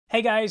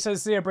Hey guys, so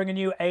Zia bringing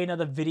you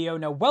another video.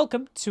 Now,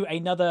 welcome to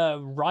another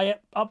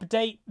Riot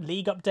update,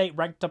 League update,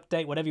 ranked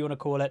update, whatever you want to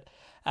call it.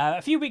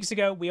 A few weeks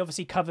ago, we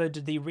obviously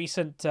covered the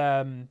recent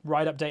Riot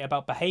update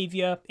about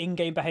behavior,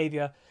 in-game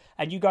behavior,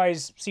 and you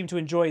guys seem to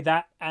enjoy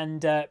that.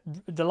 And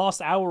the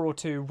last hour or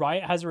two,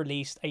 Riot has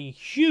released a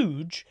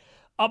huge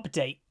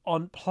update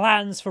on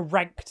plans for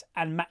ranked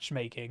and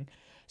matchmaking.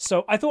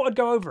 So I thought I'd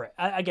go over it.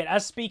 Again,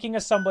 as speaking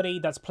as somebody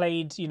that's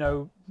played,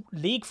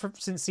 League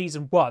since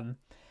Season 1,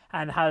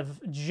 and have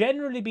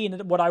generally been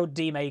what I would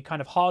deem a kind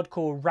of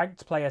hardcore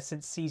ranked player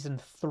since Season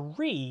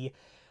 3,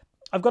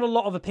 I've got a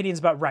lot of opinions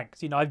about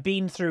ranked. I've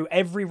been through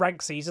every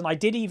ranked season. I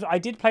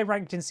did play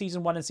ranked in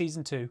Season 1 and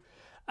Season 2.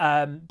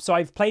 So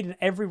I've played in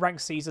every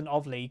ranked season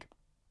of League.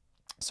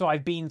 So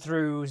I've been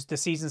through the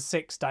Season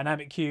 6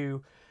 Dynamic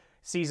Queue,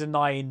 Season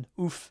 9,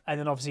 oof, and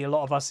then obviously a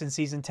lot of us in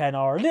Season 10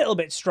 are a little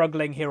bit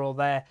struggling here or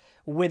there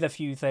with a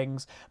few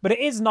things. But it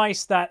is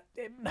nice that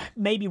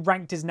maybe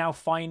ranked is now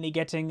finally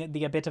getting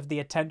a bit of the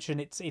attention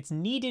it's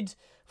needed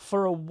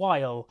for a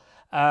while.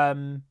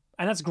 And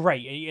that's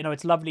great.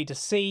 It's lovely to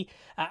see.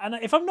 And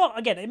if I'm not,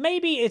 again,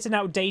 maybe it's an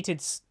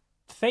outdated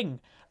thing.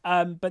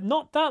 But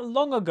not that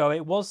long ago,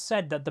 it was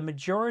said that the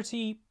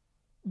majority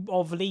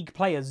of League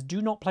players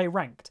do not play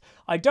ranked.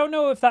 I don't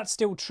know if that's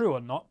still true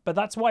or not, but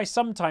that's why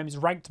sometimes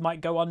ranked might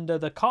go under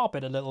the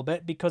carpet a little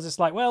bit, because it's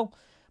like, well,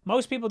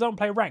 most people don't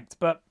play ranked.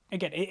 But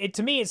again,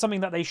 to me, it's something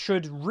that they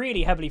should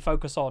really heavily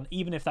focus on,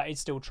 even if that is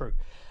still true.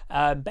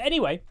 But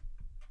anyway,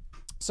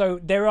 so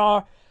there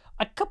are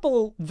a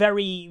couple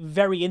very,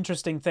 very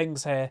interesting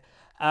things here.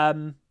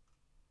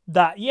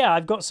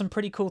 I've got some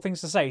pretty cool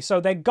things to say. So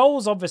their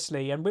goals,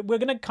 obviously, and we're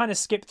going to kind of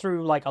skip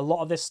through like a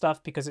lot of this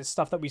stuff because it's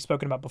stuff that we've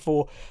spoken about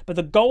before, but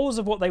the goals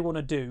of what they want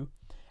to do,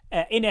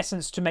 in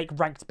essence, to make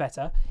ranked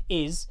better,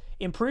 is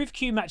improve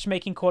queue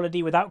matchmaking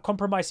quality without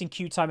compromising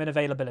queue time and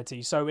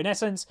availability. So in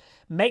essence,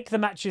 make the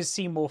matches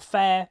seem more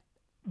fair,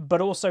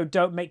 but also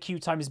don't make queue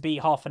times be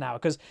half an hour.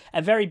 Because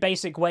a very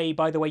basic way,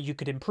 by the way, you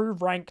could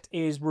improve ranked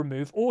is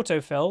remove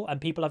autofill, and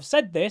people have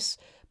said this,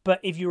 but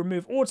if you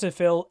remove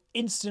autofill,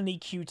 instantly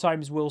queue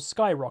times will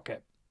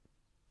skyrocket.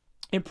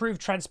 Improve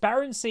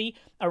transparency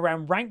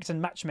around ranked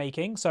and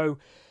matchmaking. So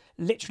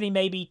literally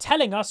maybe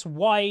telling us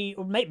why,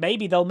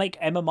 maybe they'll make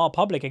MMR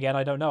public again.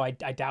 I don't know. I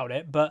doubt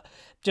it. But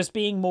just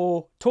being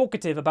more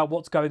talkative about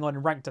what's going on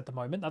in ranked at the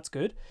moment. That's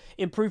good.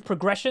 Improve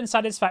progression,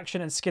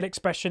 satisfaction, and skill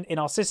expression in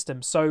our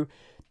system. So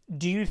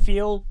do you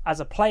feel as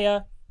a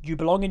player you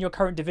belong in your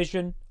current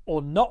division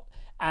or not?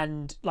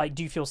 And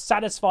do you feel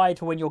satisfied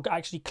when you're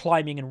actually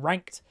climbing in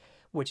ranked,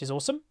 which is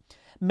awesome.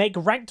 Make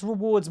ranked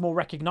rewards more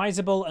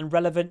recognizable and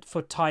relevant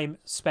for time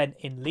spent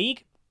in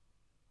League.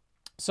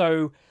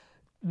 So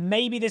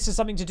maybe this is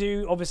something to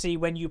do, obviously,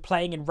 when you're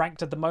playing in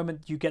ranked at the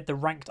moment, you get the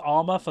ranked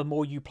armor for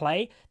more you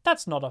play.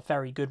 That's not a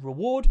very good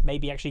reward.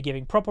 Maybe actually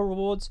giving proper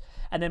rewards.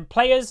 And then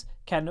players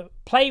can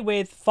play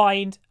with,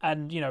 find,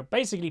 and,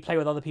 basically play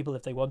with other people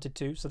if they wanted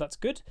to. So that's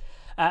good.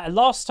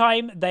 Last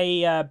time,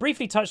 they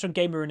briefly touched on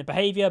gamer and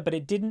behavior, but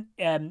it didn't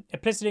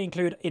implicitly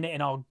include it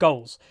in our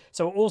goals.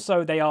 So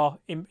also they are,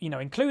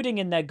 including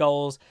in their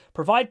goals,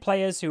 provide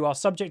players who are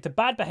subject to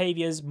bad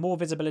behaviors more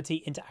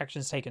visibility into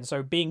actions taken.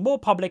 So being more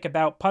public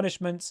about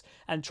punishments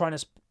and trying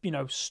to,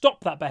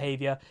 stop that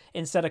behavior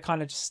instead of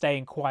kind of just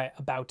staying quiet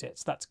about it.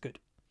 So that's good.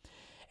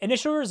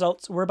 Initial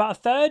results, we're about a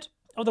third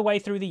of the way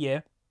through the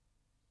year.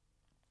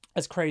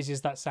 As crazy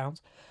as that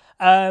sounds.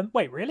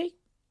 Wait, really?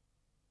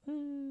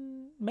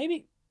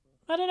 Maybe,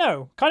 I don't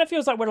know. Kind of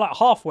feels like we're like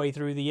halfway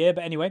through the year,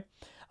 but anyway.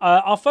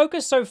 Our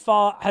focus so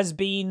far has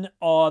been,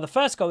 the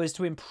first goal is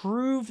to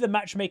improve the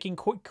matchmaking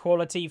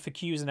quality for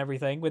queues and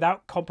everything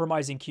without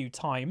compromising queue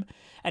time.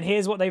 And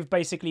here's what they've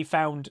basically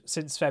found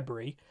since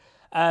February.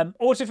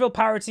 Autofill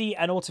parity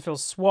and autofill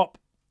swap.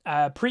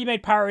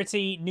 Pre-made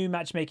parity, new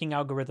matchmaking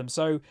algorithm.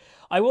 So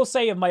I will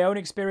say, of my own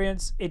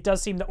experience, it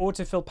does seem that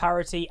autofill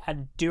parity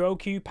and duo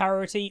queue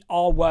parity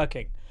are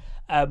working.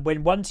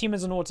 When one team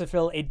has an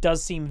autofill, it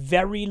does seem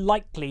very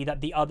likely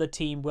that the other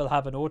team will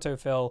have an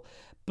autofill.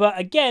 But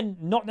again,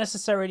 not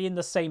necessarily in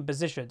the same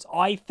positions.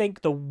 I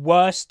think the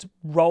worst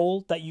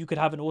role that you could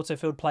have an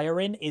autofilled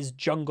player in is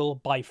jungle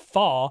by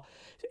far.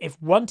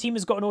 If one team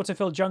has got an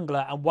autofilled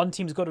jungler and one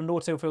team's got an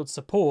autofilled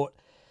support,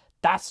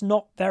 that's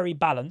not very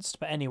balanced.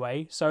 But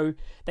anyway, so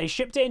they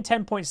shipped it in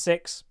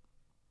 10.6.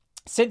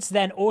 Since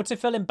then,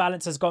 autofill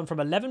imbalance has gone from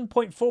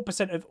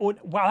 11.4% of...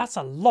 Wow, that's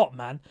a lot,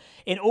 man.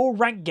 In all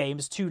ranked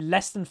games to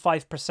less than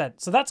 5%.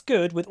 So that's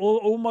good with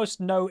almost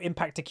no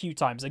impact to queue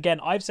times. Again,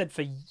 I've said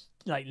for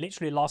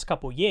literally the last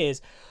couple of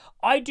years,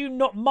 I do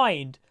not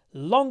mind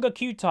longer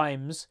queue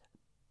times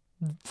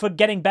for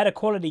getting better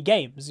quality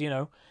games,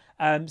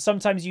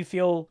 Sometimes you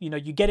feel,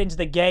 you get into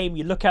the game,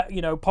 you look at,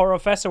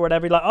 Porofess or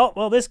whatever, you're like, oh,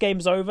 well, this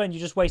game's over, and you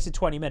just wasted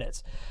 20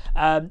 minutes.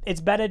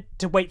 It's better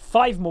to wait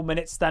 5 more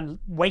minutes than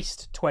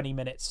waste 20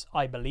 minutes,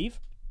 I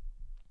believe.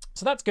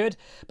 So that's good.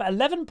 But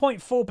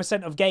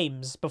 11.4% of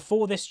games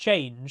before this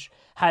change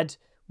had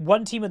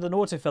one team with an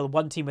autofill,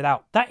 one team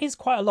without. That is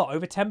quite a lot,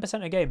 over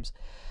 10% of games.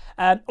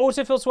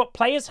 Autofill swap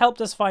players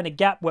helped us find a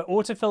gap where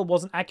autofill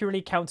wasn't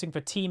accurately counting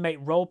for teammate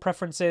role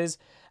preferences.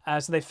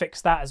 So they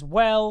fixed that as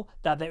well.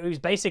 It was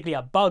basically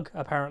a bug,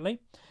 apparently.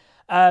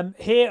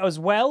 Here as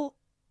well.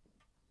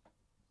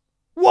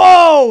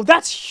 Whoa,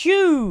 that's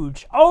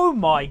huge. Oh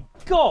my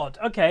god.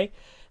 Okay.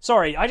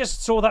 Sorry, I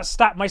just saw that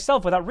stat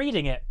myself without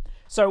reading it.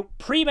 So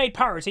pre-made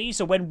parity,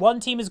 so when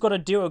one team has got a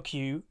duo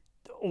queue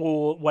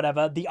or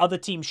whatever, the other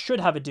team should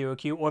have a duo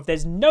queue, or if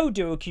there's no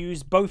duo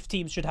queues, both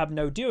teams should have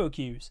no duo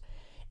queues.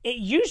 It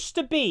used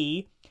to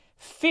be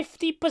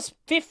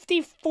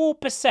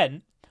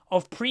 54%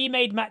 of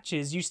pre-made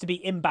matches used to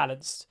be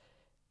imbalanced.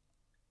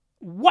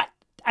 What?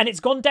 And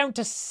it's gone down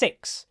to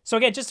 6. So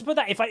again, just to put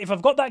that, if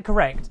I've got that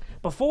correct,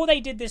 before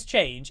they did this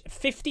change,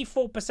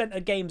 54%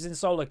 of games in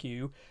solo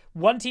queue,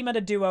 one team had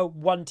a duo,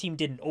 one team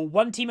didn't. Or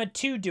one team had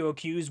 2 duo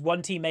queues,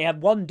 one team may have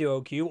 1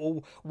 duo queue.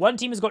 Or one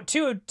team has got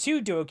two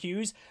duo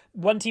queues,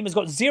 one team has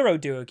got 0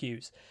 duo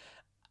queues.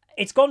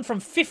 It's gone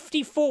from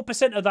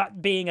 54% of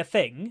that being a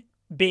thing,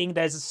 being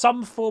there's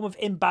some form of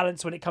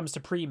imbalance when it comes to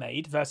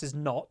pre-made versus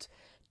not,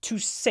 to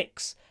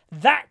 6.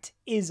 That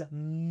is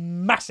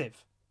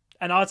massive.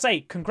 And I'd say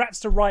congrats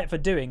to Riot for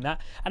doing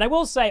that. And I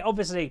will say,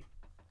 obviously,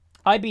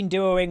 I've been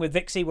duoing with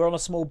Vixie. We're on a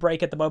small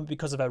break at the moment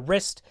because of her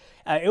wrist.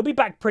 It'll be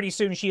back pretty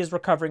soon. She is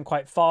recovering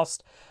quite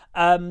fast.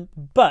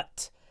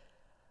 But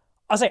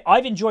I'll say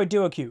I've enjoyed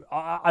duo queue.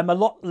 I'm a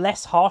lot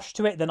less harsh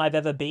to it than I've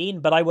ever been.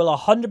 But I will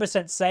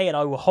 100% say, and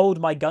I will hold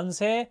my guns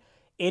here,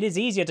 it is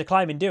easier to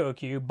climb in duo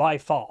queue by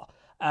far.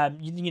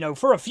 You know,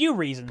 for a few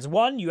reasons.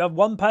 One, you have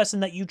one person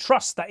that you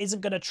trust that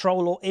isn't going to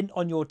troll or int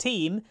on your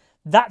team.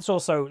 That's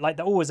also, like,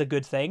 always a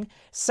good thing.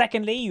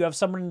 Secondly, you have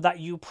someone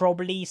that you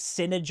probably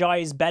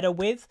synergize better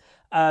with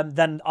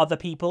than other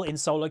people in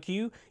solo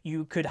queue.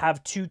 You could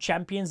have 2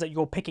 champions that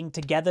you're picking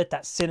together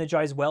that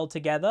synergize well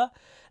together.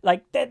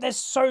 Like, there's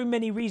so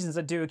many reasons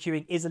that duo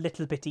queuing is a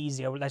little bit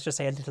easier. Let's just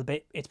say a little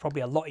bit. It's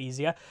probably a lot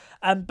easier.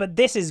 But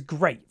this is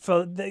great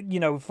for,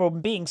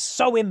 from being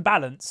so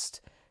imbalanced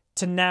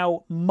to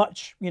now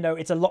much,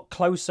 it's a lot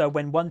closer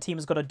when one team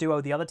has got a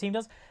duo, the other team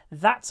does.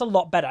 That's a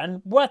lot better.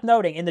 And worth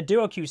noting, in the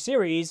duo queue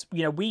series,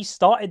 we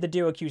started the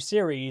duo queue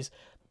series,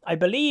 I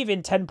believe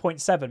in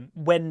 10.7,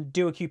 when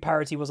duo queue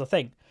parity was a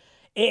thing.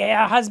 It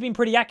has been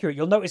pretty accurate.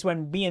 You'll notice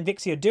when me and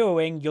Vixie are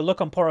duoing, you'll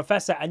look on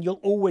Professor and you'll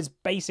always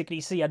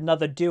basically see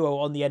another duo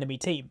on the enemy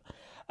team.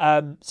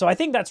 So I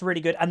think that's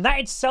really good. And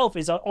that itself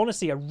is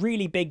honestly a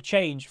really big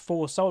change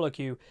for solo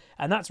queue.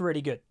 And that's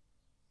really good.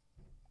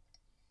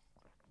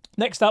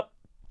 Next up,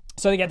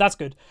 so yeah, that's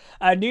good.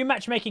 A new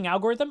matchmaking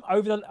algorithm.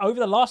 Over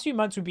the last few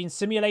months, we've been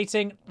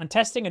simulating and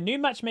testing a new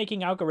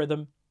matchmaking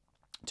algorithm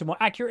to more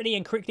accurately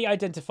and quickly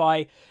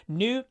identify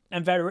new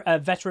and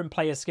veteran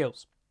player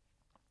skills.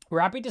 We're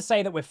happy to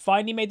say that we've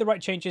finally made the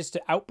right changes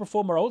to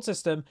outperform our old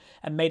system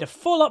and made a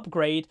full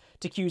upgrade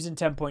to queues in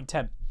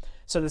 10.10.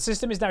 So the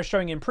system is now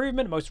showing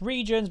improvement in most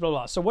regions, blah,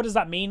 blah. So what does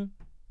that mean?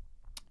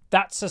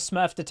 That's a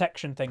Smurf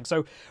detection thing.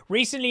 So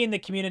recently in the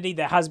community,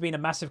 there has been a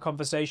massive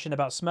conversation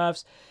about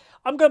Smurfs.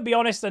 I'm going to be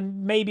honest,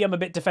 and maybe I'm a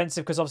bit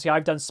defensive because obviously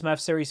I've done Smurf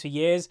series for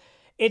years.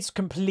 It's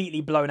completely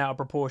blown out of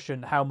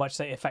proportion how much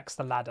that affects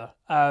the ladder.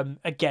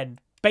 Again,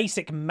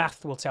 basic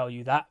math will tell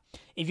you that.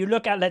 If you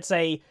look at, let's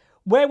say,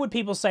 where would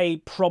people say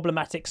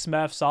problematic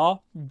Smurfs are?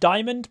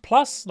 Diamond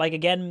plus, like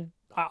again,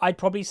 I'd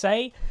probably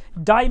say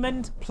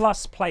Diamond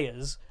plus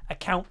players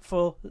account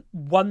for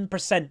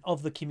 1%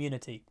 of the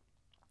community.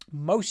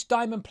 Most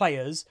Diamond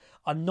players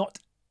are not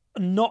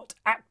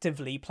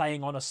actively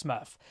playing on a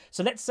Smurf.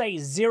 So let's say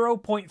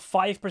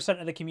 0.5%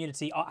 of the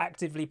community are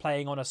actively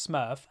playing on a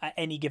Smurf at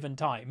any given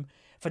time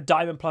for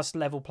Diamond Plus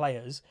level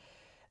players.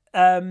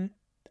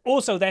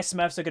 Also, their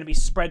Smurfs are going to be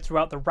spread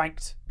throughout the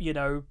ranked,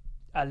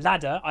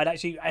 ladder. I'd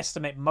actually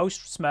estimate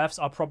most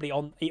Smurfs are probably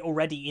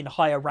already in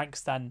higher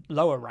ranks than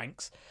lower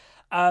ranks.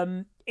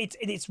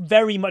 It's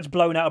very much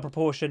blown out of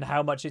proportion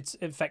how much it's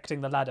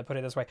affecting the ladder, put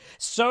it this way.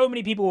 So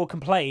many people will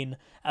complain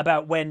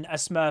about when a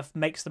Smurf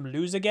makes them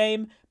lose a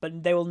game,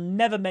 but they will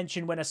never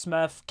mention when a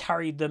Smurf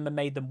carried them and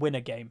made them win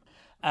a game.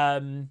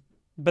 But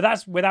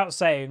that's without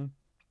saying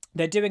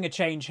they're doing a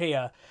change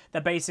here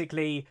that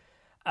basically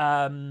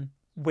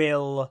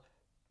will...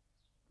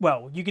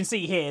 Well, you can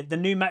see here, the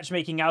new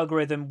matchmaking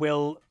algorithm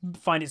will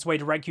find its way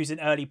to rank queues in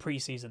early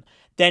preseason.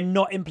 They're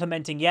not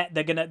implementing yet.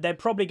 They're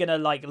probably gonna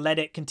let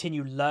it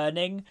continue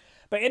learning.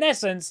 But in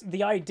essence,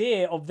 the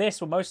idea of this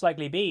will most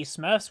likely be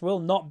Smurfs will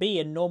not be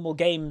in normal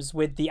games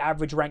with the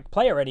average rank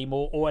player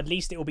anymore, or at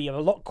least it will be a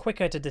lot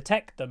quicker to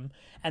detect them,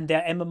 and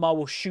their MMR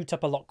will shoot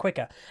up a lot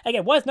quicker.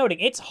 Again, worth noting,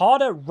 it's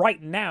harder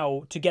right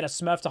now to get a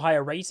Smurf to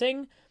higher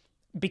rating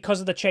because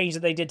of the change that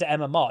they did to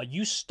MMR.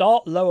 You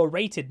start lower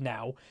rated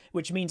now,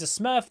 which means a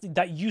Smurf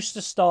that used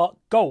to start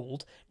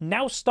gold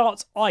now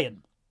starts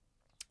iron.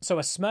 So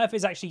a Smurf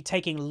is actually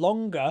taking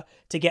longer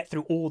to get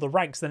through all the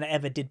ranks than it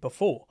ever did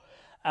before.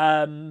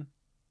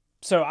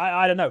 So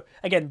I don't know.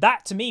 Again,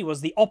 that to me was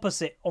the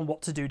opposite on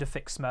what to do to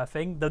fix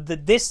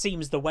Smurfing. This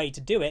seems the way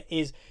to do it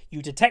is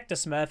you detect a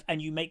Smurf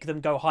and you make them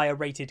go higher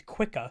rated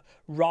quicker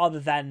rather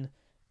than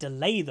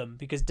delay them,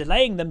 because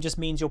delaying them just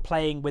means you're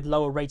playing with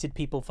lower rated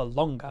people for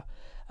longer.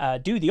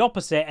 Do the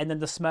opposite, and then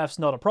the Smurf's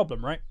not a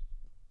problem, right?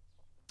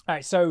 All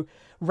right, so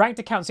ranked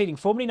account seeding,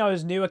 formerly known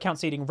as new account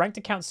seeding. Ranked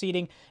account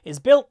seeding is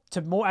built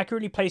to more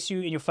accurately place you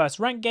in your first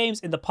ranked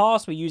games. In the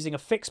past, we're using a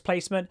fixed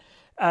placement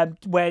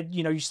where,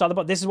 you know, you start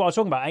the... This is what I was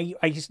talking about.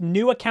 A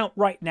new account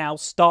right now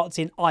starts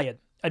in Iron,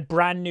 a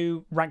brand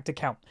new ranked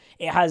account.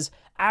 It has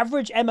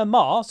average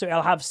MMR, so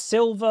it'll have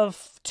Silver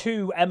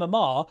 2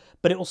 MMR,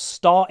 but it will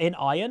start in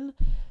Iron.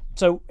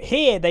 So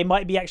here, they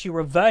might be actually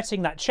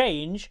reverting that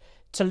change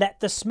to let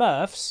the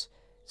Smurfs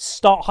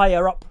start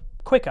higher up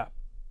quicker.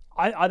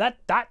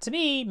 That to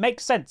me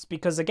makes sense,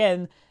 because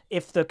again,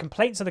 if the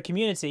complaints of the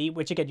community,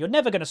 which again, you're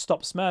never going to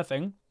stop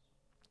smurfing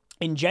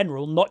in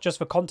general, not just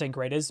for content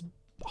creators,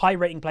 high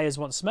rating players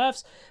want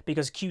Smurfs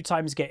because queue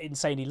times get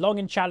insanely long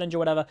in challenge or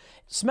whatever.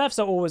 Smurfs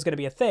are always going to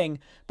be a thing,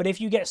 but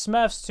if you get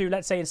Smurfs to,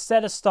 let's say,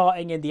 instead of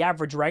starting in the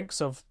average ranks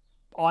of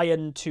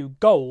Iron to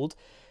Gold,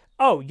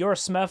 oh, you're a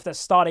Smurf that's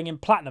starting in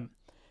Platinum.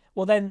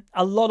 Well, then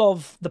a lot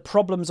of the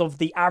problems of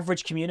the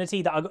average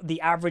community, that are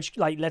the average,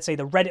 like, let's say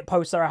the Reddit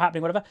posts that are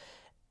happening, whatever,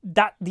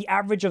 that the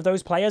average of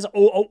those players are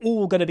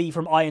all going to be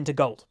from Iron to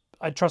Gold.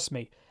 Trust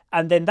me.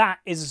 And then that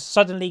is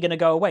suddenly going to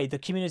go away. The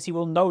community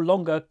will no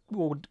longer,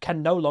 or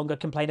can no longer,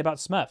 complain about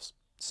Smurfs.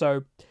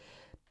 So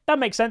that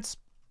makes sense.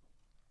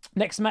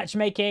 Next,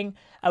 matchmaking.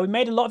 We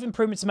made a lot of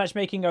improvements to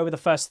matchmaking over the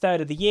first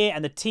third of the year,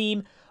 and the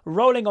team,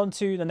 rolling on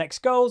to the next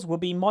goals, will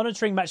be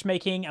monitoring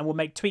matchmaking and will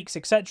make tweaks,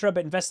 etc.,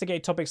 but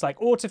investigate topics like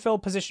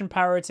autofill, position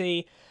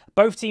parity.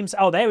 Both teams...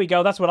 Oh, there we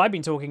go. That's what I've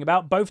been talking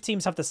about. Both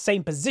teams have the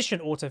same position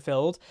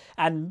autofilled,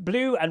 and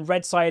blue and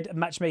red side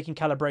matchmaking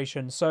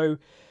calibration. So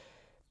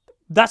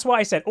that's why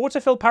I said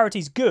autofill parity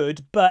is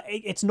good, but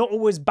it's not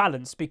always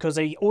balanced, because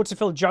a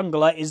autofill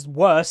jungler is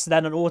worse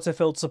than an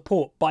autofilled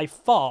support by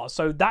far.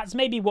 So that's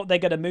maybe what they're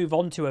going to move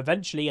on to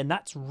eventually, and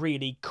that's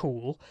really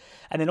cool.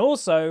 And then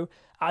also,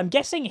 I'm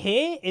guessing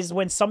here is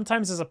when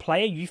sometimes as a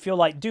player you feel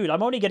like, dude,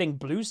 I'm only getting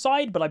blue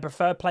side, but I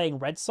prefer playing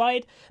red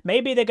side.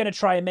 Maybe they're going to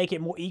try and make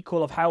it more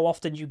equal of how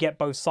often you get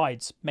both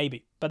sides.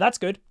 Maybe. But that's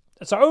good.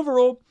 So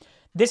overall,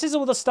 this is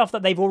all the stuff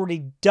that they've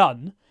already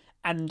done,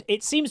 and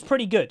it seems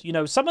pretty good. You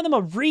know, some of them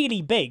are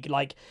really big.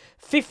 Like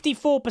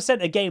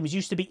 54% of games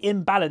used to be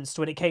imbalanced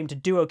when it came to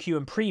duo queue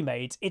and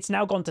pre-mades. It's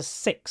now gone to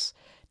 6.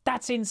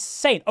 That's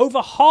insane.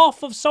 Over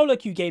half of solo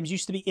queue games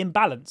used to be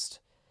imbalanced.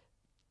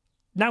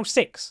 Now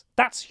 6.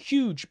 That's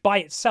huge by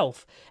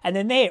itself. And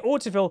then there,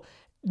 autofill,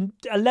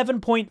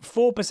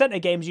 11.4%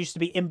 of games used to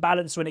be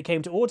imbalanced when it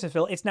came to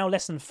autofill. It's now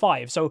less than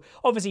 5. So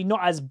obviously not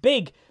as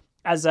big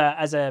as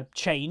a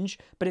change,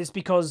 but it's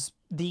because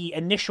the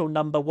initial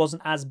number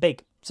wasn't as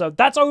big. So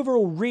that's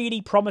overall really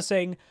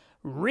promising,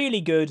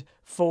 really good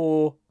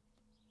for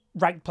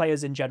ranked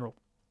players in general.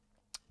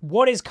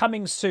 What is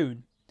coming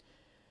soon?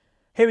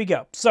 Here we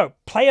go. So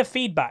player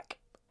feedback.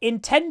 In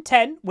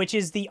 10.10, which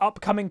is the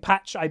upcoming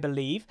patch, I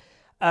believe,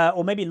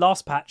 or maybe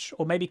last patch,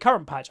 or maybe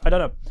current patch, I don't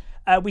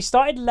know. We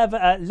started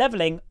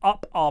leveling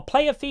up our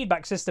player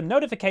feedback system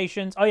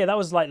notifications. Oh yeah, that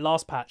was like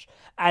last patch.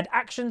 And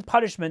action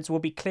punishments will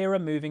be clearer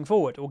moving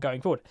forward, or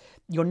going forward.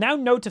 You're now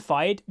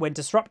notified when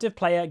disruptive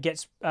player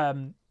gets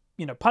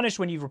punished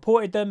when you've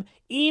reported them,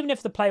 even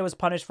if the player was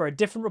punished for a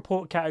different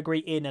report category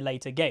in a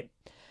later game.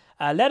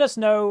 Let us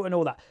know and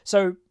all that.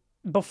 So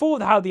before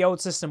how the old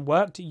system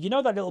worked, you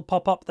know that little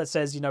pop-up that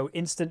says,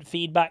 instant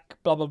feedback,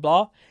 blah, blah,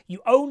 blah?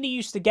 You only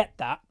used to get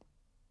that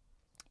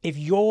if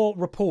your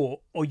report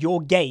or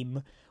your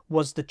game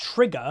was the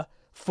trigger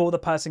for the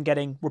person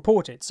getting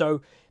reported.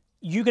 So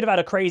you could have had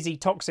a crazy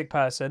toxic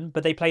person,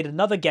 but they played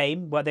another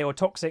game where they were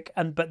toxic,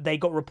 but they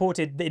got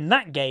reported in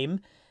that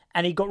game,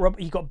 and he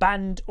got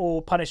banned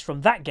or punished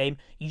from that game.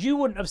 You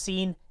wouldn't have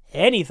seen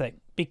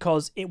anything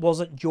because it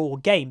wasn't your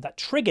game that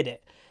triggered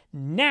it.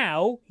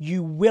 Now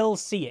you will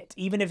see it,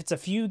 even if it's a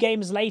few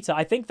games later.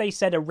 I think they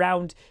said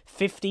around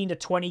 15 to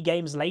 20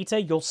 games later,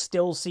 you'll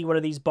still see one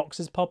of these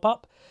boxes pop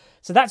up.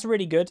 So that's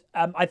really good.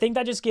 I think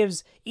that just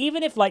gives,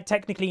 even if like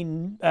technically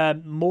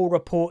more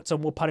reports or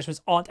more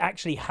punishments aren't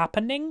actually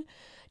happening,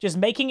 just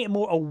making it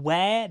more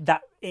aware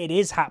that it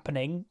is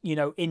happening,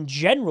 in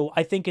general,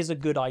 I think is a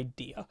good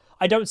idea.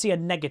 I don't see a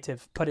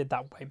negative, put it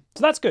that way.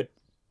 So that's good.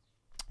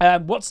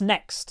 What's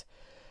next?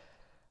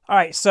 All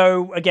right,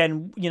 so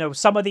again,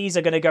 some of these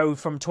are going to go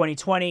from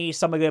 2020,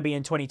 some are going to be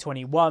in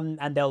 2021,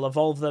 and they'll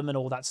evolve them and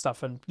all that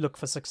stuff and look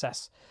for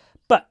success.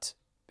 But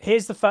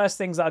here's the first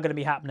things that are going to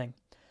be happening.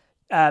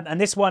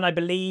 And this one, I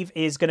believe,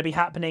 is going to be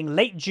happening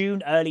late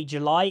June, early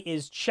July,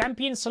 is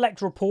Champion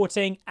Select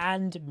reporting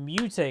and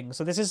muting.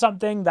 So this is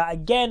something that,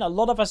 again, a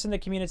lot of us in the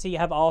community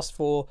have asked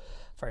for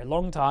a very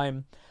long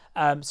time.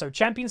 So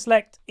Champion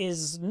Select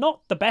is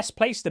not the best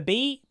place to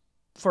be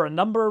for a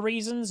number of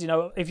reasons.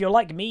 If you're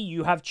like me,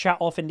 you have chat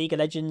off in League of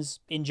Legends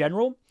in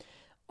general.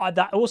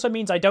 That also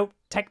means I don't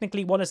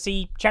technically want to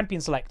see Champion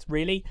Select,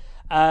 really.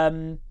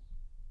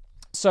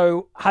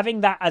 So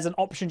having that as an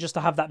option just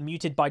to have that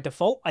muted by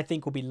default, I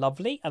think will be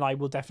lovely. And I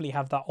will definitely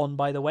have that on,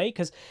 by the way,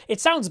 because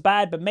it sounds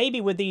bad, but maybe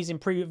with these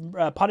improved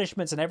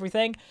punishments and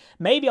everything,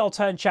 maybe I'll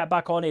turn chat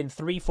back on in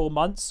 3-4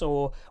 months,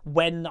 or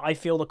when I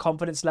feel the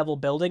confidence level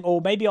building, or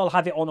maybe I'll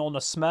have it on a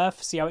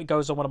Smurf, see how it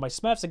goes on one of my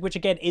Smurfs, which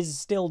again is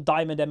still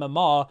Diamond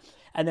MMR.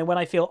 And then when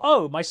I feel,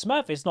 oh, my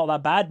Smurf is not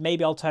that bad,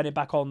 maybe I'll turn it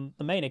back on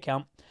the main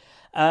account.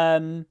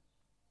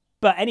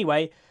 But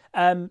anyway,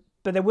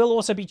 but there will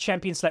also be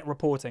champion select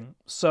reporting.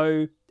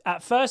 So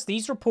at first,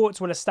 these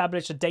reports will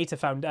establish a data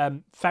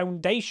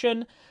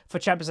foundation for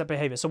champion select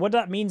behavior. So what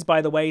that means,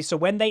 by the way, so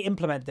when they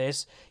implement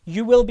this,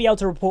 you will be able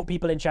to report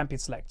people in champion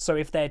select. So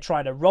if they're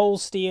trying to role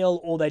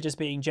steal or they're just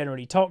being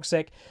generally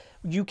toxic,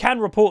 you can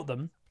report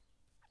them.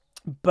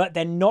 But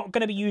they're not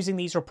going to be using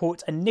these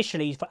reports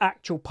initially for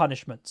actual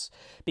punishments,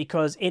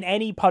 because in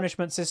any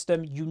punishment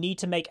system, you need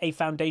to make a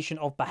foundation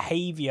of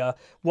behavior,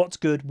 what's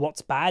good,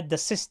 what's bad. The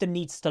system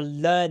needs to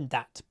learn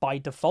that by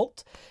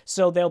default.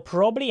 So they'll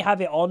probably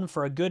have it on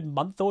for a good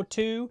month or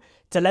two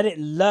to let it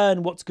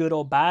learn what's good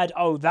or bad.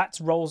 Oh, that's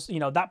roles,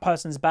 that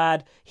person's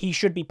bad, he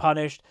should be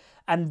punished.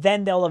 And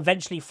then they'll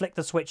eventually flick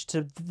the switch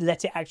to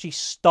let it actually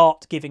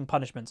start giving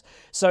punishments.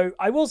 So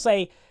I will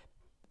say,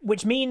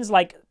 which means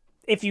like,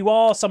 if you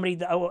are somebody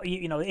that,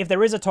 if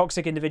there is a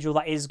toxic individual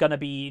that is going to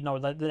be,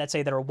 let's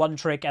say they're a one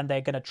trick and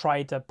they're going to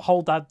try to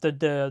hold that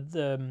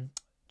the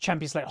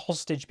champion select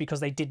hostage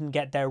because they didn't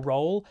get their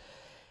role,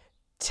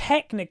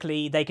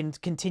 technically they can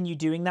continue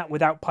doing that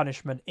without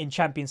punishment in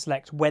champion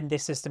select when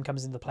this system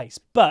comes into place.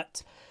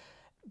 But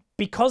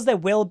because there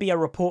will be a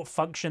report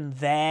function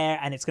there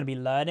and it's going to be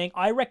learning,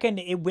 I reckon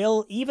it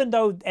will, even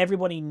though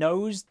everybody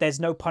knows there's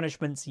no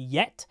punishments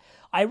yet,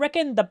 I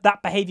reckon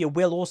that behavior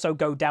will also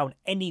go down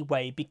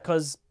anyway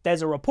because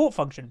there's a report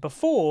function.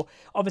 Before,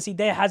 obviously,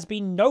 there has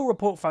been no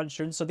report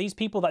function, so these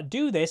people that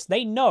do this,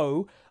 they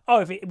know,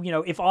 oh,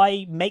 if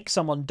I make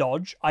someone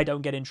dodge, I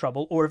don't get in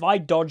trouble, or if I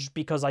dodge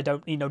because I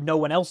don't, no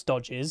one else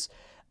dodges,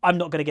 I'm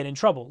not going to get in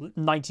trouble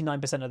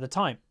 99% of the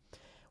time.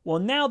 Well,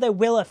 now there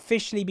will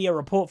officially be a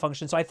report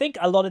function, so I think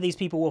a lot of these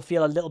people will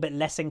feel a little bit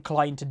less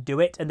inclined to do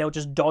it, and they'll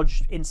just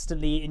dodge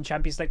instantly in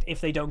Champion Select if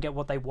they don't get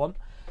what they want,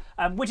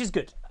 which is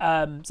good.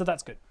 So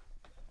that's good.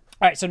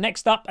 All right, so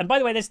next up, and by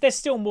the way, there's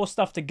still more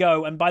stuff to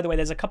go, and by the way,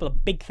 there's a couple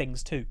of big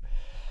things too.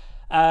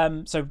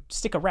 So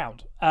stick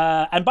around.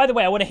 And by the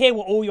way, I want to hear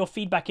what all your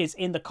feedback is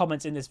in the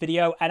comments in this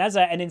video. And as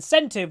an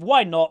incentive,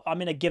 why not?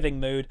 I'm in a giving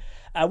mood.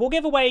 We'll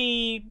give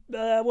away,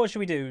 what should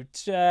we do?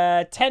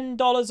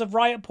 $10 of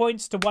Riot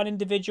points to one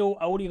individual.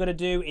 All you got to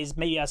do is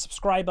maybe a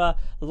subscriber,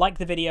 like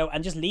the video,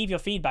 and just leave your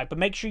feedback. But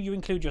make sure you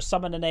include your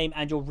summoner name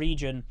and your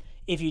region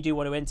if you do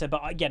want to enter.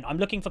 But again, I'm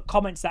looking for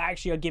comments that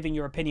actually are giving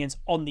your opinions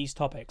on these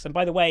topics. And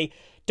by the way,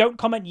 don't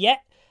comment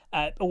yet.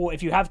 Or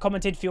if you have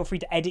commented, feel free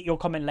to edit your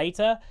comment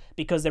later,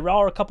 because there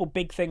are a couple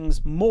big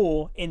things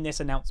more in this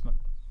announcement.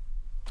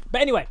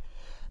 But anyway,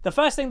 the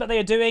first thing that they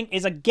are doing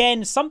is,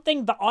 again,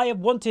 something that I have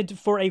wanted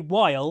for a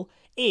while,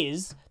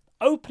 is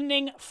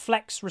opening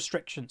flex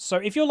restrictions. So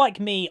if you're like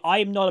me,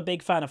 I'm not a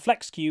big fan of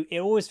flex queue. It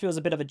always feels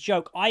a bit of a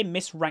joke. I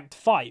miss ranked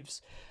 5s.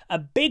 A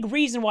big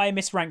reason why I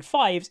miss ranked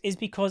 5s is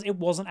because it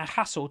wasn't a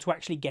hassle to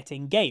actually get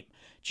in game.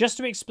 Just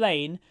to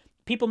explain,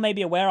 people may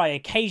be aware I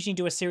occasionally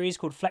do a series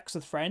called Flex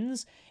with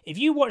Friends. If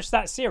you watch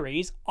that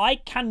series, I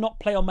cannot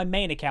play on my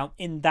main account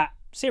in that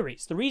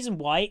series. The reason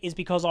why is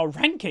because our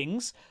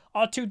rankings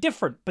are too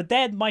different. But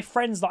they're my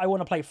friends that I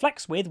want to play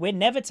Flex with. We're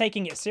never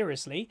taking it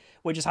seriously.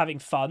 We're just having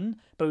fun,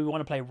 but we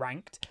want to play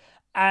ranked.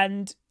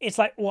 And it's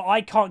like, well,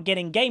 I can't get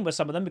in game with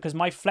some of them because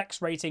my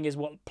Flex rating is,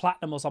 what,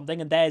 platinum or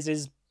something, and theirs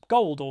is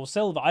gold or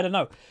silver. I don't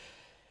know.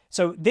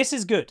 So this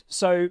is good.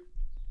 So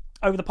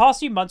over the past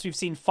few months, we've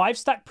seen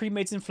 5-stack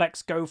pre-mates in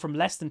Flex go from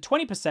less than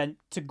 20%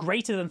 to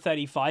greater than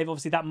 35%.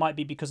 Obviously, that might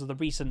be because of the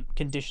recent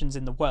conditions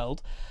in the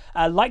world.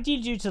 Likely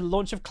due to the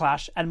launch of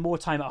Clash and more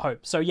time at home.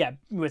 So yeah,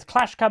 with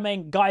Clash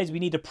coming, guys, we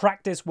need to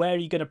practice. Where are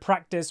you going to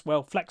practice?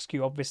 Well, Flex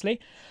queue, obviously.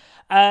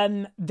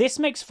 This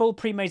makes full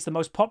pre-mates the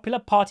most popular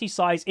party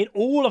size in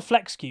all of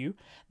Flex queue.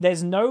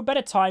 There's no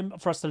better time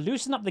for us to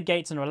loosen up the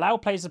gates and allow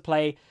players to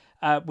play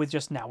with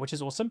just now, which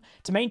is awesome.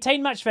 To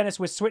maintain match fairness,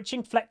 we're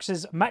switching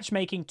Flex's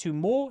matchmaking to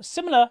more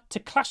similar to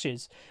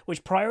Clashes,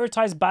 which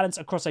prioritize balance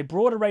across a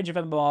broader range of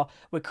MMR.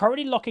 We're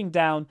currently locking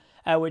down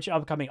which are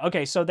upcoming.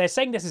 Okay, so they're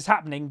saying this is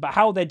happening, but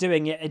how they're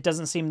doing it, it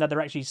doesn't seem that they're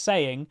actually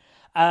saying.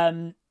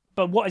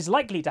 But what is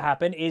likely to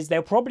happen is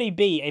there'll probably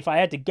be, if I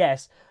had to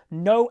guess,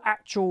 no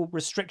actual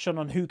restriction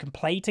on who can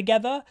play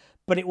together,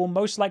 but it will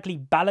most likely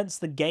balance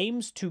the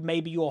games to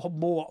maybe your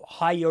more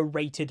higher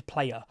rated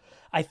player.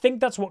 I think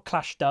that's what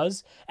Clash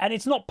does, and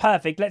it's not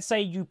perfect. Let's say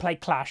you play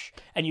Clash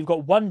and you've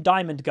got one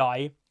diamond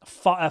guy,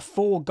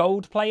 4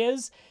 gold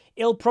players.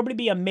 It'll probably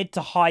be a mid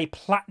to high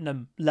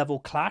platinum level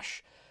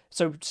Clash.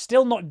 So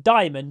still not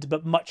diamond,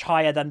 but much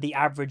higher than the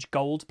average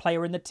gold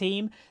player in the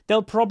team.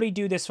 They'll probably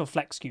do this for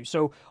Flex queue.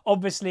 So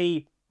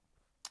obviously,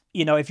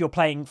 if you're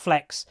playing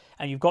Flex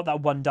and you've got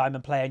that one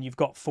diamond player and you've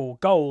got 4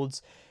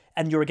 golds,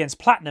 and you're against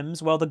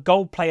platinums, well, the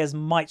gold players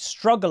might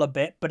struggle a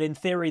bit, but in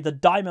theory, the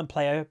diamond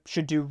player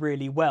should do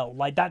really well.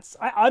 Like,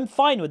 I'm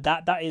fine with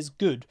that. That is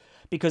good,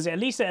 because at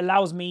least it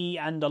allows me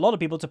and a lot of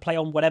people to play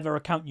on whatever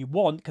account you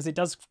want, because it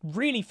does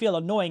really feel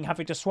annoying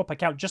having to swap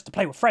account just to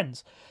play with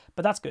friends,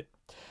 but that's good.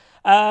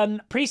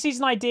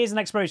 Preseason ideas and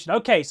exploration.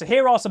 Okay, so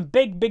here are some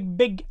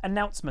big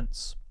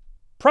announcements.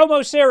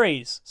 Promo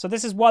series. So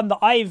this is one that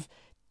I've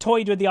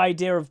toyed with the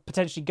idea of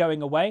potentially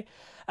going away.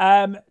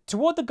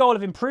 Toward the goal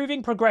of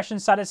improving progression,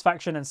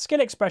 satisfaction, and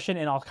skill expression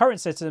in our current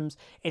systems,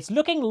 it's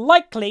looking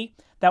likely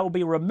that we'll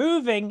be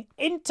removing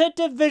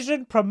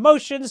inter-division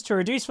promotions to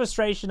reduce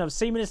frustration of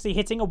seamlessly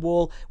hitting a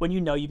wall when you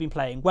know you've been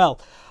playing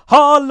well.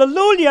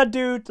 Hallelujah,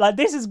 dude! Like,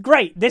 this is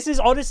great. This is,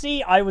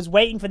 honestly, I was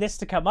waiting for this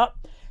to come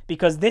up,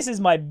 because this is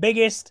my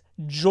biggest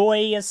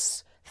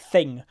joyous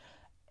thing.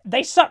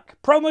 They suck.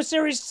 Promo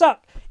series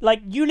suck.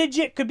 Like, you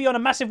legit could be on a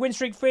massive win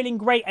streak feeling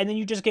great, and then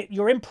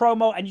you're in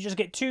promo, and you just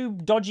get 2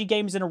 dodgy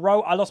games in a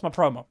row. I lost my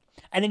promo.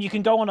 And then you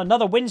can go on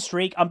another win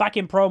streak, I'm back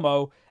in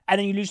promo, and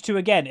then you lose 2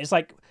 again. It's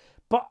like,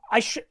 but I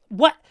should,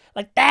 what?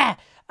 Like, there.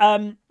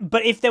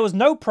 But if there was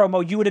no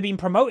promo, you would have been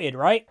promoted,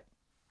 right?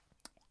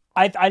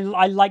 I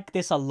like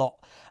this a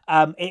lot.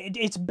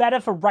 It's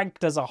better for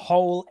ranked as a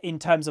whole in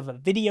terms of a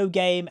video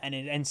game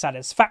and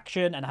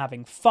satisfaction and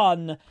having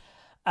fun.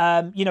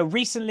 You know,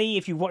 recently,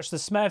 if you've watched the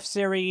Smurf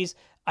series,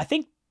 I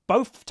think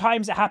both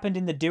times it happened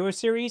in the Duo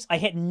series, I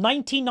hit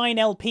 99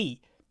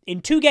 LP in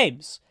 2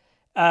 games.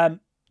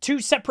 2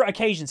 separate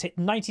occasions hit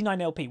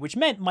 99 LP, which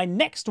meant my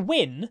next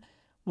win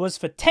was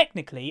for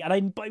technically,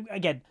 and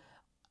again,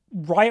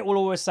 Riot will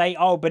always say,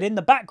 oh, but in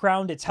the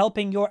background, it's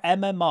helping your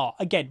MMR.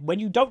 Again, when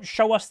you don't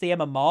show us the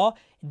MMR,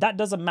 that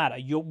doesn't matter.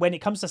 When it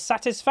comes to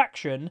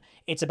satisfaction,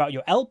 it's about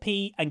your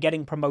LP and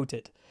getting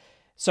promoted.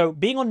 So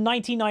being on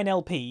 99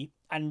 LP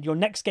and your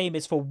next game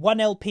is for 1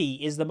 LP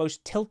is the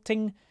most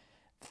tilting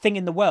thing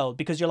in the world,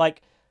 because you're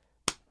like,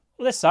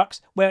 well, this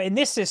sucks. Where in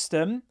this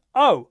system,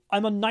 oh,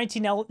 I'm on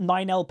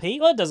 99 LP.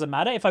 Well, it doesn't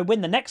matter. If I win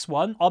the next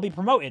one, I'll be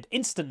promoted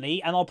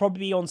instantly, and I'll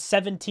probably be on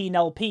 17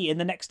 LP in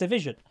the next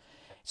division.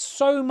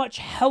 So much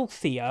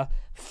healthier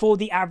for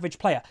the average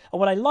player. And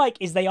what I like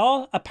is they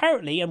are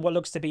apparently, and what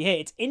looks to be here,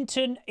 it's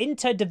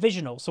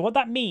interdivisional. So what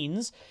that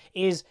means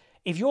is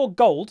if you're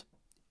gold,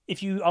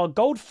 if you are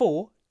gold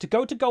 4, to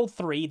go to gold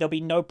 3, there'll be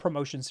no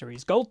promotion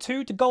series. Gold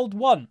 2 to gold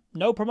 1,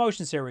 no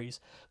promotion series.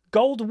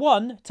 Gold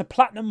 1 to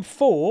platinum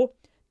 4,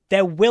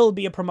 there will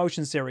be a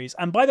promotion series.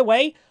 And by the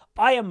way,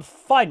 I am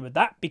fine with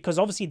that, because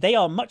obviously they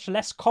are much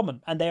less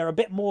common, and they are a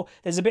bit more,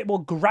 there's a bit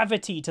more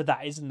gravity to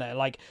that, isn't there?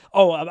 Like,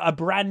 oh, a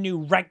brand new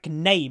rank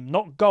name,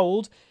 not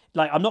gold.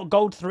 Like, I'm not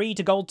gold 3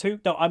 to gold 2.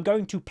 No, I'm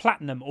going to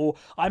platinum, or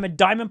I'm a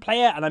diamond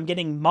player and I'm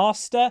getting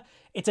master.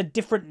 It's a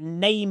different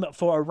name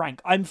for a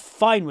rank. I'm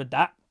fine with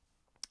that.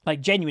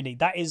 Like, genuinely,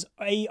 that is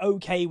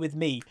a-okay with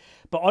me.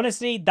 But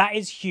honestly, that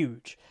is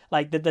huge.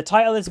 Like, the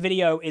title of this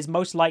video is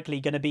most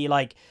likely going to be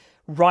like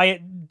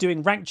Riot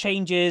doing rank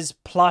changes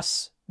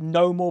plus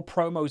no more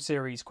promo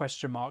series, ?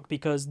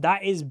 Because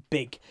that is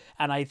big.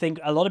 And I think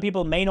a lot of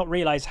people may not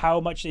realize how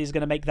much it is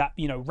going to make that,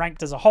 you know,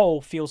 ranked as a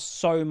whole feel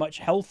so much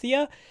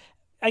healthier.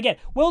 Again,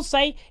 we'll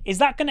say, is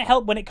that going to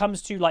help when it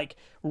comes to, like,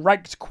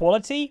 ranked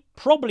quality?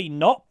 Probably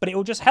not, but it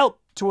will just help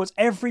towards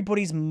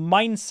everybody's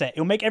mindset.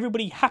 It'll make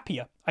everybody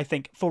happier, I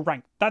think, for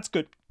ranked. That's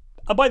good.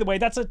 And by the way,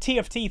 that's a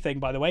TFT thing,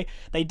 by the way.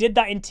 They did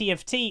that in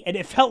TFT, and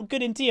it felt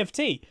good in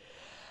TFT.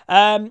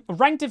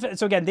 Ranked,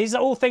 so again, these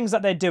are all things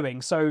that they're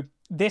doing. So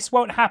this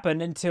won't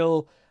happen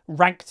until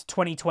ranked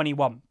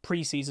 2021,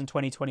 preseason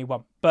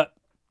 2021. But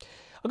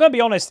I'm going to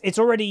be honest, it's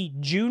already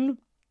June.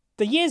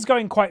 The year's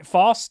going quite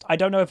fast. I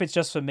don't know if it's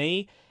just for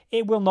me.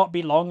 It will not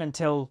be long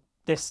until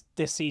this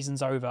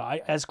season's over,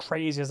 as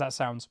crazy as that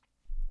sounds.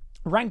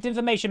 Ranked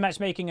information,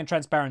 matchmaking, and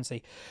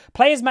transparency.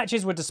 Players'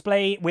 matches where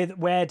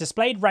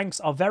displayed ranks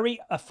are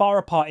very far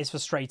apart is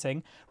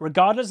frustrating,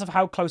 regardless of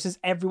how close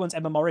everyone's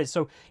MMR is.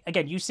 So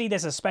again, you see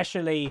this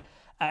especially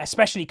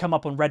come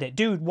up on Reddit.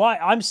 Dude, why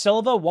I'm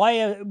silver? Why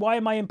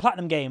am I in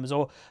platinum games?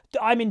 Or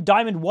I'm in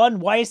diamond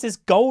 1. Why is this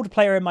gold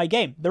player in my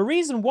game? The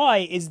reason why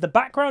is the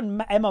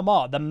background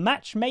MMR, the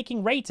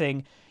matchmaking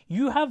rating.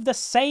 You have the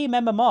same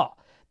MMR.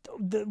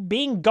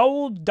 Being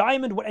gold,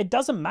 diamond, it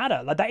doesn't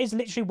matter. Like, that is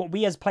literally what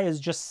we as players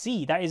just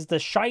see. That is the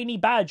shiny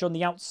badge on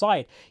the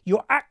outside.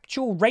 Your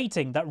actual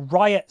rating that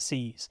Riot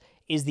sees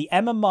is the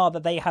MMR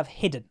that they have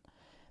hidden.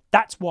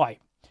 That's why.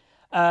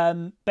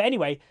 But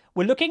anyway,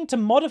 we're looking to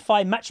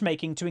modify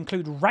matchmaking to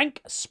include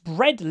rank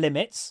spread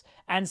limits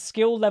and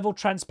skill level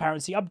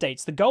transparency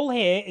updates. The goal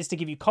here is to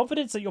give you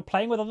confidence that you're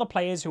playing with other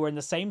players who are in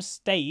the same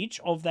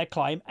stage of their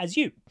climb as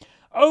you.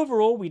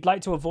 Overall, we'd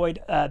like to avoid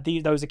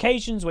those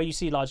occasions where you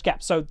see large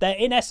gaps. So they're,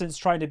 in essence,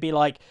 trying to be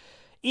like,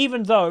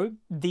 even though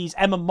these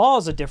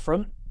MMRs are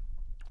different,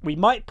 we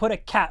might put a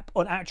cap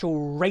on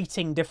actual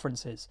rating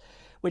differences.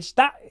 Which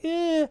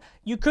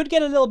you could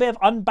get a little bit of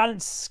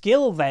unbalanced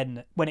skill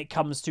then when it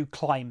comes to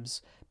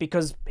climbs.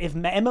 Because if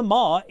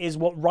MMR is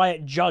what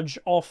Riot judge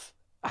off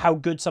how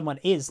good someone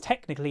is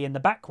technically in the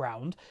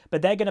background,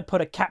 but they're going to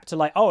put a cap to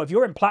like, oh, if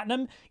you're in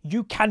Platinum,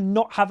 you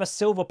cannot have a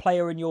silver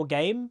player in your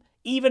game,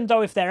 even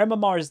though if their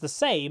MMR is the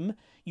same,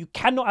 you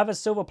cannot have a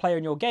silver player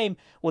in your game.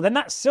 Well, then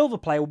that silver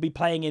player will be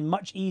playing in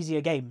much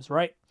easier games,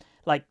 right?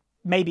 Like,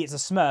 maybe it's a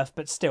Smurf,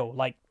 but still,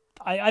 like,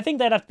 I think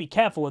they'd have to be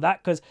careful with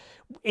that, because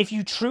if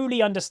you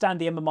truly understand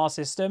the MMR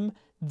system,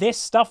 this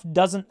stuff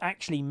doesn't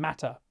actually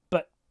matter.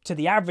 But to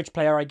the average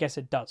player, I guess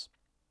it does.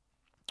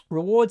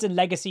 Rewards and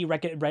legacy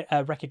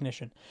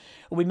recognition.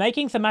 We'll be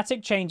making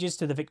thematic changes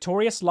to the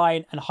victorious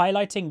line and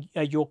highlighting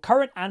your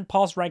current and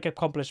past rank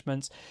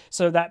accomplishments,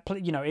 so that,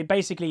 you know,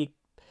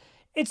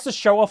 it's to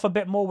show off a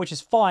bit more, which is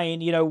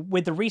fine. You know,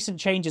 with the recent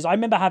changes, I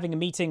remember having a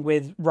meeting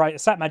with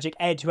Sat Magic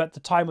Ed, who at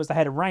the time was the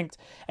head of ranked,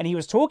 and he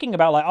was talking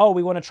about like, oh,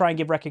 we want to try and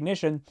give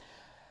recognition.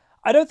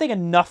 I don't think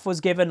enough was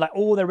given. Like,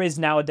 all there is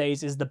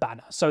nowadays is the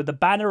banner. So the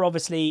banner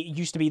obviously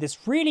used to be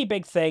this really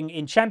big thing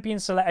in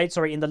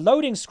in the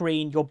loading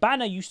screen. Your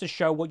banner used to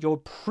show what your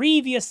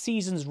previous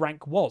season's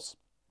rank was.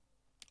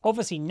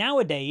 Obviously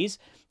nowadays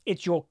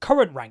it's your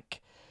current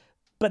rank.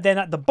 But then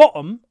at the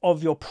bottom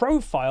of your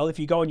profile, if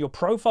you go on your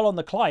profile on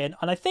the client,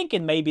 and I think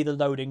in maybe the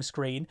loading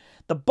screen,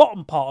 the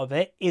bottom part of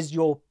it is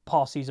your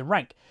past season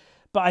rank.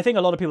 But I think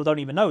a lot of people don't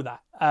even know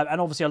that.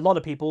 And obviously a lot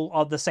of people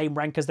are the same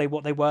rank as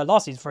what they were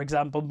last season. For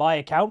example, my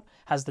account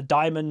has the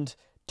diamond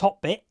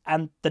top bit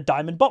and the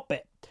diamond bot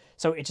bit.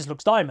 So it just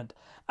looks diamond.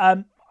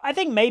 I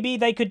think maybe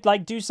they could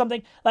like do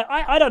something. Like,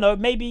 I don't know,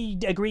 maybe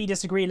agree,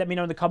 disagree, let me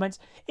know in the comments.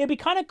 It'd be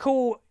kind of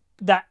cool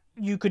that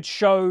you could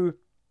show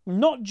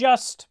not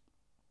just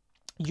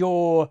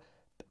your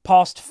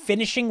past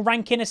finishing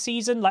rank in a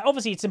season. Like,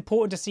 obviously it's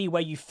important to see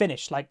where you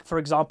finish. Like, for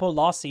example,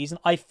 last season,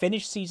 I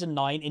finished season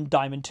 9 in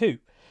Diamond 2.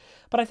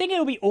 But I think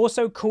it'll be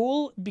also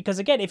cool because,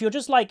 again, if you're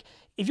just like,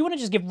 if you want to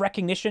just give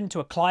recognition to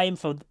a climb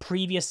for the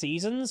previous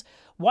seasons,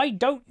 why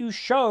don't you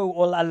show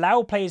or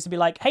allow players to be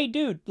like, hey,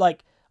 dude,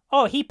 like,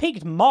 oh, he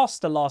peaked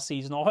Master last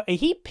season, or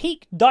he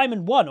peaked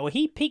Diamond 1, or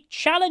he peaked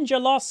Challenger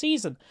last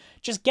season.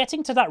 Just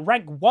getting to that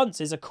rank once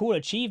is a cool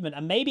achievement,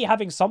 and maybe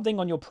having something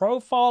on your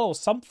profile or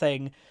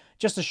something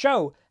just to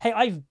show, hey,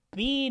 I've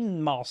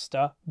been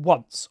Master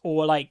once,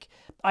 or like,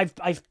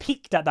 I've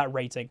peaked at that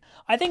rating.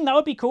 I think that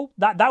would be cool.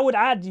 That would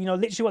add, you know,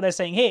 literally what they're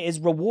saying here is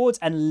rewards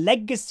and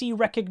legacy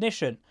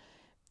recognition.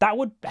 That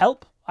would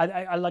help.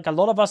 I like, a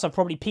lot of us have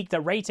probably peaked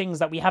at ratings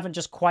that we haven't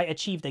just quite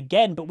achieved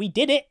again, but we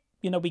did it.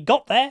 You know, we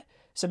got there.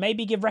 So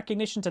maybe give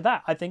recognition to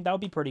that. I think that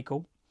would be pretty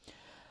cool.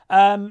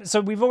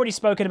 So we've already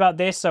spoken about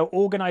this. So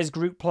organized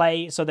group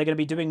play. So they're going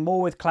to be doing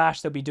more with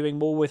Clash. They'll be doing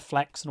more with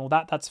Flex and all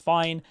that. That's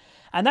fine.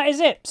 And that is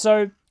it.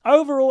 So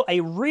overall, a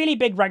really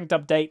big ranked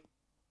update.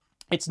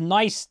 It's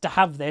nice to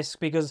have this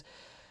because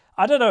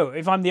I don't know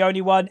if I'm the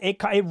only one.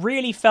 It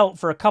really felt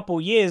for a couple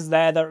years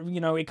there that,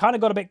 you know, it kind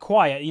of got a bit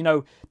quiet. You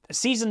know,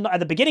 at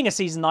the beginning of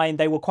Season 9,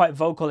 they were quite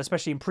vocal,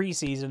 especially in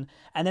pre-season.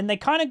 And then they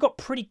kind of got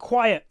pretty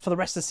quiet for the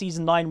rest of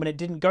Season 9 when it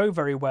didn't go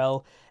very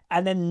well.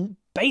 And then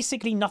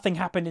basically nothing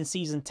happened in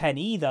Season 10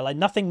 either. Like,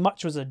 nothing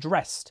much was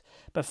addressed.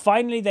 But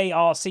finally, they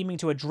are seeming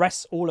to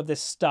address all of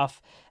this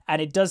stuff.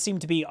 And it does seem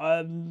to be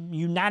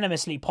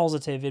unanimously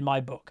positive in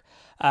my book.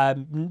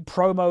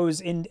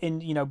 Promos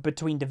in you know,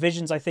 between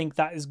divisions, I think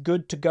that is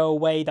good to go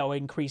away. That will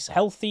increase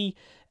healthy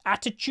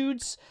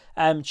attitudes,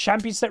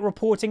 champion set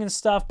reporting and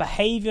stuff,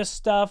 behavior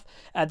stuff,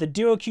 the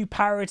duo queue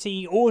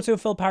parity,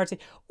 autofill parity.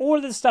 All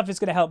of this stuff is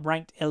going to help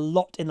ranked a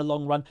lot in the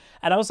long run.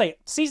 And I will say,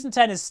 Season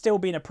 10 has still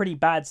been a pretty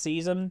bad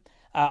season,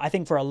 I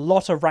think, for a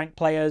lot of ranked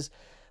players.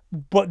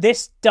 But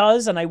this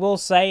does, and I will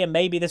say, and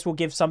maybe this will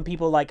give some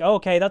people like, oh,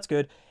 okay, that's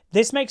good.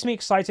 This makes me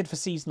excited for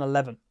Season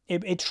 11.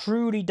 It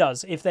truly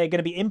does. If they're going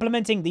to be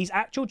implementing these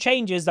actual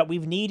changes that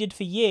we've needed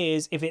for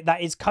years,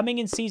 that is coming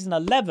in Season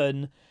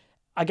 11,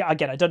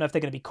 again, I don't know if they're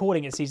going to be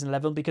calling it Season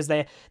 11 because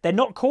they're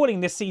not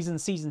calling this season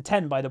Season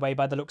 10, by the way,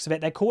 by the looks of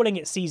it. They're calling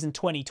it Season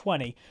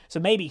 2020. So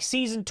maybe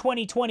Season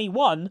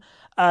 2021,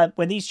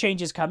 when these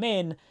changes come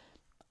in,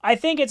 I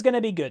think it's going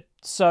to be good.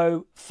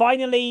 So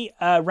finally,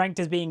 ranked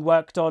is being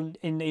worked on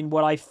in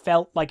what I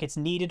felt like it's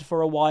needed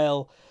for a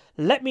while.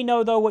 Let me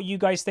know, though, what you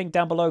guys think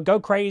down below. Go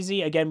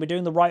crazy. Again, we're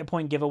doing the Right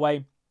Point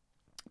giveaway.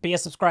 Be a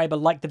subscriber,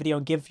 like the video,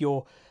 and give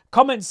your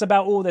comments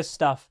about all this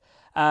stuff.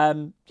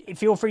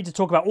 Feel free to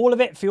talk about all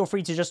of it. Feel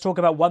free to just talk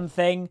about one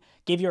thing.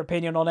 Give your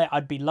opinion on it.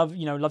 I'd be love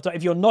to.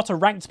 If you're not a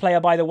ranked player,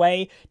 by the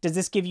way, does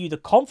this give you the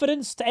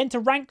confidence to enter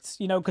ranked?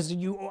 You know, because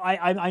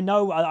I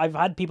know I've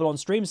had people on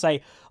stream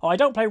say, oh, I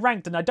don't play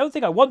ranked, and I don't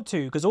think I want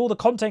to because all the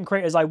content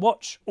creators I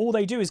watch, all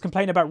they do is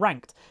complain about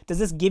ranked. Does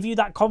this give you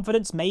that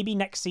confidence maybe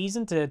next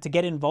season to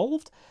get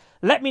involved?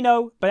 Let me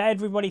know. But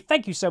everybody,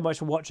 thank you so much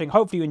for watching.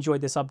 Hopefully you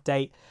enjoyed this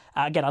update.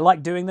 Again, I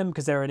like doing them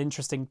because they're an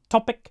interesting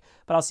topic.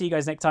 But I'll see you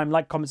guys next time.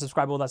 Like, comment,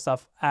 subscribe, all that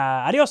stuff.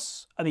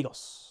 Adios,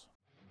 amigos.